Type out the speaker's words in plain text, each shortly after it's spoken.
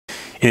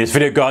In this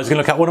video, guys, we're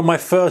going to look at one of my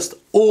first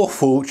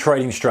awful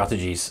trading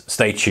strategies.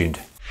 Stay tuned.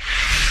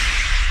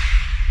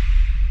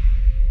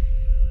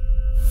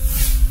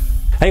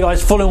 Hey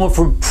guys, following on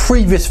from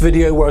previous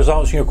video where I was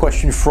answering a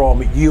question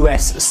from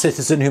US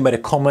citizen who made a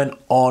comment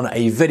on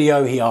a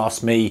video. He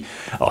asked me,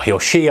 or he or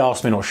she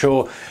asked me, not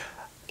sure,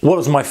 what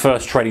was my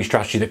first trading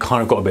strategy that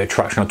kind of got a bit of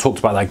traction. I talked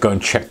about that, go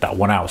and check that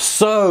one out.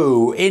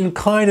 So in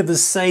kind of the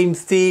same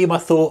theme, I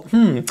thought,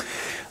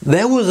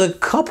 there was a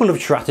couple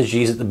of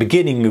strategies at the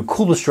beginning, you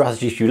call the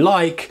strategies you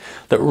like,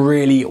 that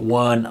really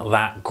weren't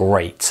that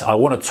great. I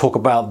want to talk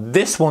about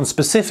this one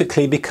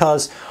specifically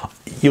because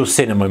you'll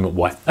see in a moment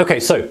why. Okay,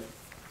 so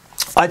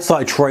I'd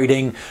started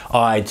trading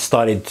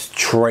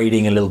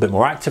a little bit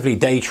more actively,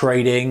 day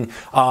trading.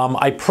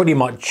 I pretty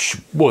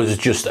much was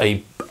just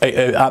a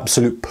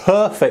absolute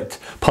perfect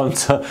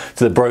punter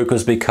to the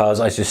brokers because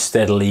I just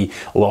steadily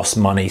lost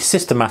money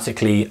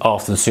systematically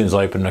after as soon as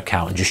I opened an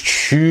account and just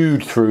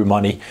chewed through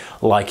money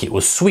like it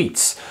was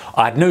sweets.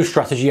 I had no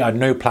strategy, I had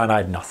no plan, I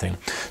had nothing.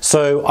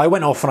 So I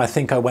went off and I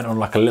think I went on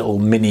like a little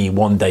mini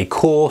one-day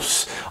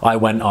course. I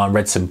went on,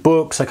 read some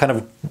books, I kind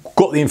of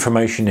got the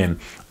information in.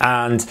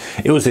 And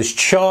it was this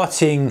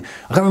charting,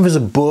 I can't remember if it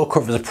was a book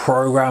or if it was a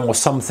program or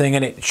something,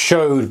 and it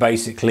showed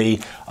basically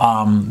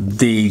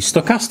the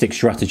stochastic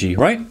strategy,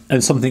 right?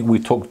 And something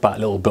we've talked about a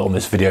little bit on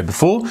this video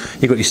before.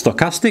 You've got your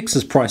stochastics,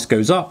 as price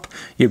goes up,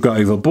 you've got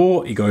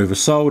overbought, you go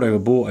oversold,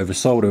 overbought,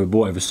 oversold,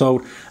 overbought,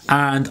 oversold.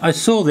 And I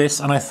saw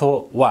this and I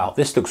thought, wow,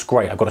 this looks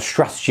great. I've got a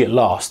strategy at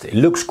last. It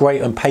looks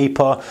great on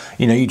paper.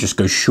 You know, you just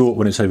go short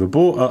when it's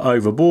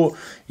overbought,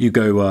 you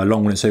go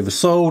long when it's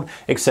oversold,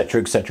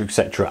 etc., etc.,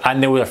 etc.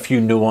 And there were a few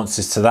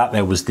nuances to that.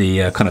 There was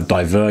the kind of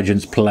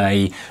divergence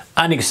play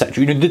and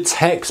etc. You know, the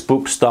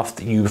textbook stuff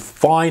that you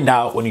find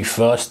out when you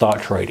first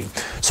start trading.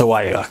 So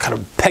I kind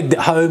of pegged it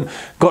home,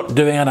 got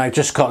doing, and I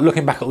just got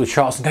looking back at the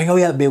charts and going, oh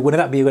yeah, that'd be a winner,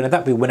 that'd be a winner,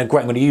 that'd be a winner.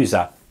 Great, I'm going to use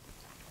that.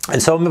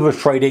 And so I remember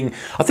trading,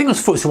 I think it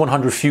was FTSE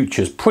 100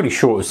 futures, pretty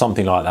sure it was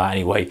something like that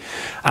anyway.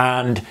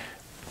 And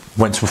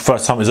went to the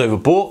first time it was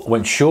overbought,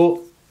 went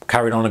short,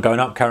 carried on and going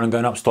up, carried on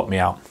going up, stopped me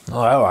out.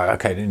 Oh, all right,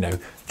 okay, you know,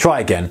 try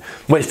again.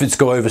 Wait for it to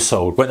go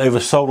oversold. Went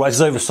oversold, right,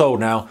 it's oversold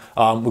now.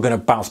 We're going to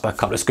bounce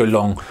back up, let's go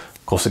long.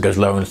 Of course, it goes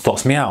low and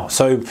stops me out.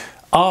 So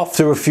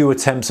after a few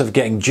attempts of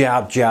getting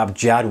jab, jab,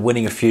 jab,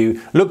 winning a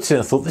few, looked at it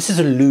and thought, this is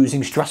a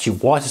losing strategy.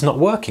 Why is this not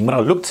working? When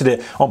I looked at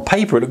it on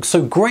paper, it looked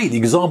so great. The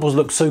examples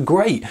looked so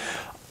great.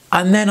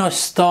 And then I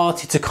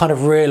started to kind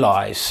of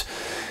realize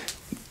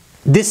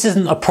this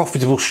isn't a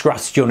profitable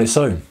strategy on its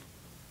own.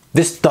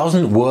 This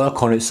doesn't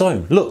work on its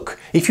own. Look,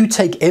 if you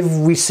take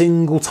every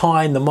single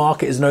time the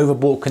market is an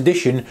overbought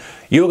condition,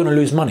 you're going to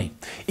lose money.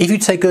 If you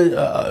take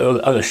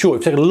a short,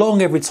 if you take a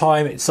long every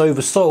time it's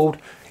oversold,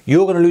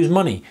 you're going to lose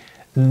money.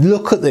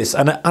 Look at this.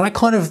 And I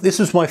kind of, this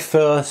was my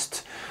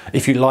first,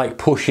 if you like,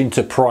 push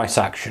into price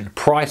action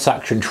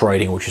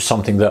trading, which is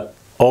something that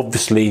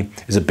obviously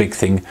is a big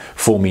thing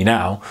for me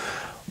now.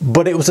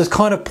 But it was this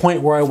kind of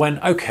point where I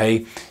went,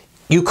 okay,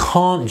 you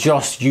can't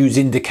just use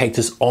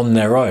indicators on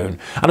their own.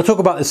 And I talk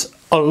about this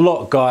a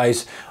lot,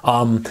 guys,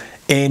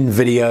 in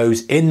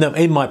videos,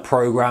 in my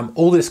program,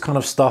 all this kind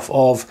of stuff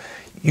of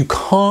you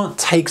can't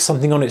take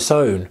something on its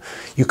own.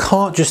 You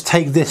can't just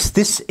take this.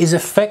 This is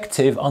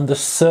effective under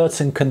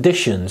certain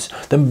conditions.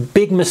 The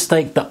big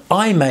mistake that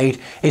I made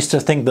is to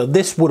think that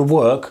this would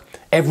work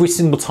every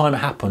single time it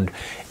happened.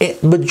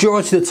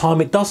 Majority of the time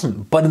it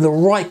doesn't, but in the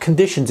right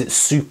conditions it's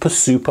super,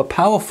 super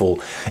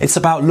powerful. It's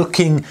about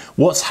looking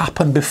what's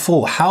happened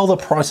before, how the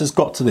price has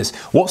got to this,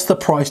 what's the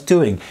price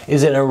doing?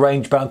 Is it a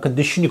range bound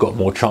condition? You've got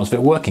more chance of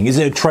it working. Is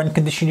it a trend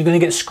condition? You're going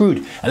to get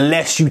screwed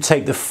unless you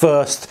take the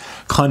first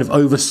kind of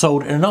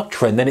oversold in an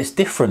uptrend, then it's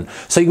different.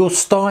 So you're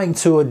starting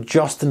to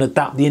adjust and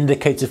adapt the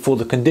indicator for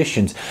the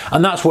conditions,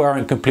 and that's where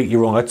I'm completely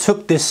wrong. I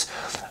took this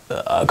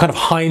kind of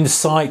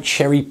hindsight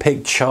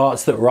cherry-picked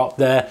charts that were up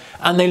there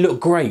and they look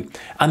great,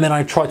 and then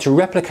I tried to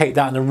replicate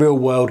that in the real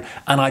world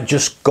and I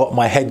just got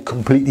my head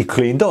completely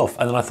cleaned off.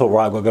 And then I thought,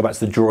 right, I've got to go back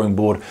to the drawing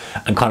board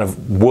and kind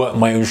of work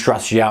my own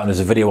strategy out. And there's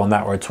a video on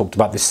that where I talked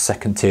about this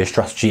second tier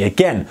strategy,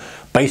 again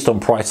based on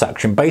price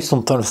action, based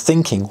on kind of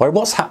thinking, right,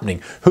 what's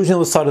happening, who's on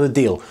the other side of the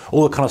deal,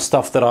 all the kind of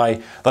stuff that I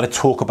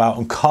talk about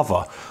and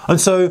cover. And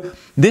so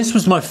this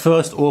was my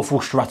first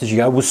awful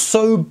strategy. I was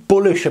so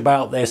bullish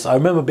about this. I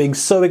remember being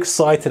so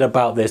excited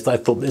about this that I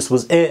thought this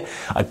was it.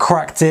 I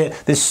cracked it.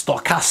 This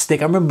stochastic,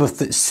 I remember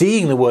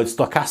seeing the word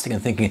stochastic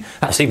and thinking,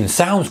 that even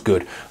sounds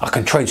good. I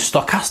can trade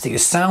stochastic, it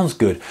sounds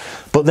good.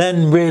 But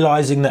then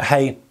realizing that,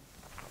 hey,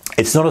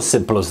 it's not as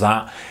simple as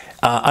that.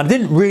 I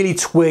didn't really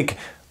twig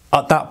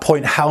at that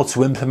point how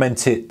to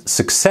implement it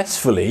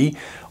successfully.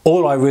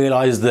 All I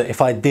realized that if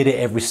I did it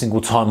every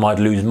single time I'd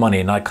lose money,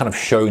 and I'd kind of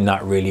shown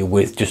that really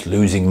with just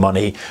losing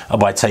money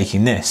by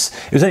taking this.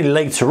 It was only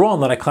later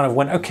on that I kind of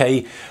went,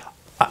 okay,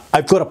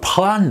 I've got a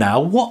plan now.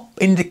 What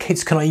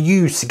indicators can I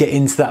use to get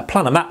into that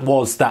plan? And that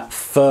was that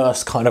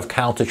first kind of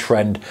counter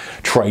trend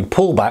trade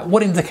pullback.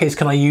 What indicators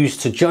can I use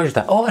to judge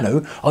that? Oh, I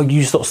know, I'll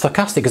use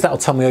stochastic because that'll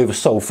tell me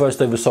oversold. First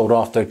oversold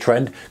after a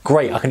trend.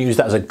 Great, I can use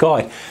that as a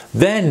guide.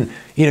 Then,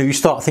 you know, you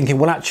start thinking,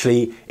 well,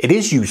 actually, it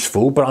is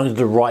useful, but under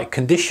the right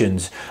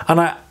conditions.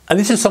 And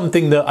this is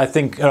something that I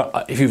think,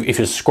 if you're a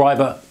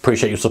subscriber,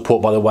 appreciate your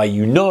support, by the way.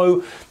 You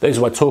know, this is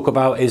what I talk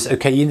about is,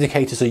 okay,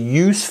 indicators are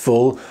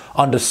useful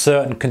under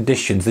certain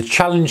conditions. The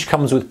challenge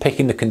comes with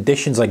picking the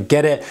conditions, I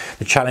get it.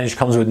 The challenge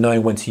comes with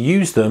knowing when to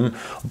use them.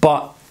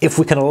 But if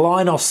we can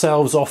align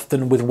ourselves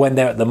often with when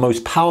they're at the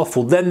most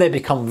powerful, then they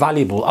become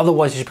valuable.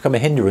 Otherwise, they just become a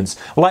hindrance.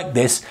 Like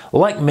this,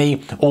 like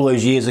me, all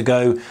those years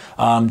ago,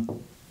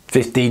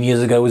 15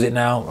 years ago, was it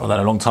now? Or that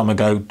a long time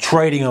ago,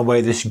 trading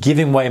away this,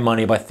 giving away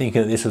money by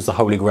thinking that this was the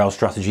holy grail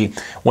strategy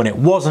when it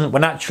wasn't,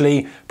 when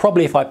actually,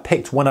 probably if I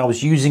picked when I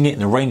was using it in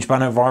the range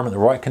bound environment, the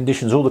right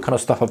conditions, all the kind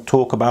of stuff I've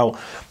talked about,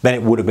 then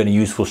it would have been a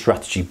useful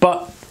strategy.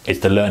 But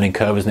it's the learning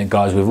curve, isn't it,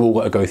 guys? We've all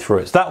got to go through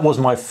it. So that was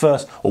my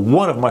first, or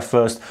one of my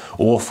first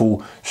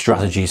awful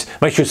strategies.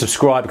 Make sure you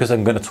subscribe because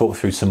I'm going to talk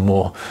through some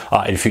more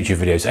in future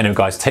videos. Anyway,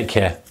 guys, take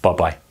care.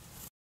 Bye-bye.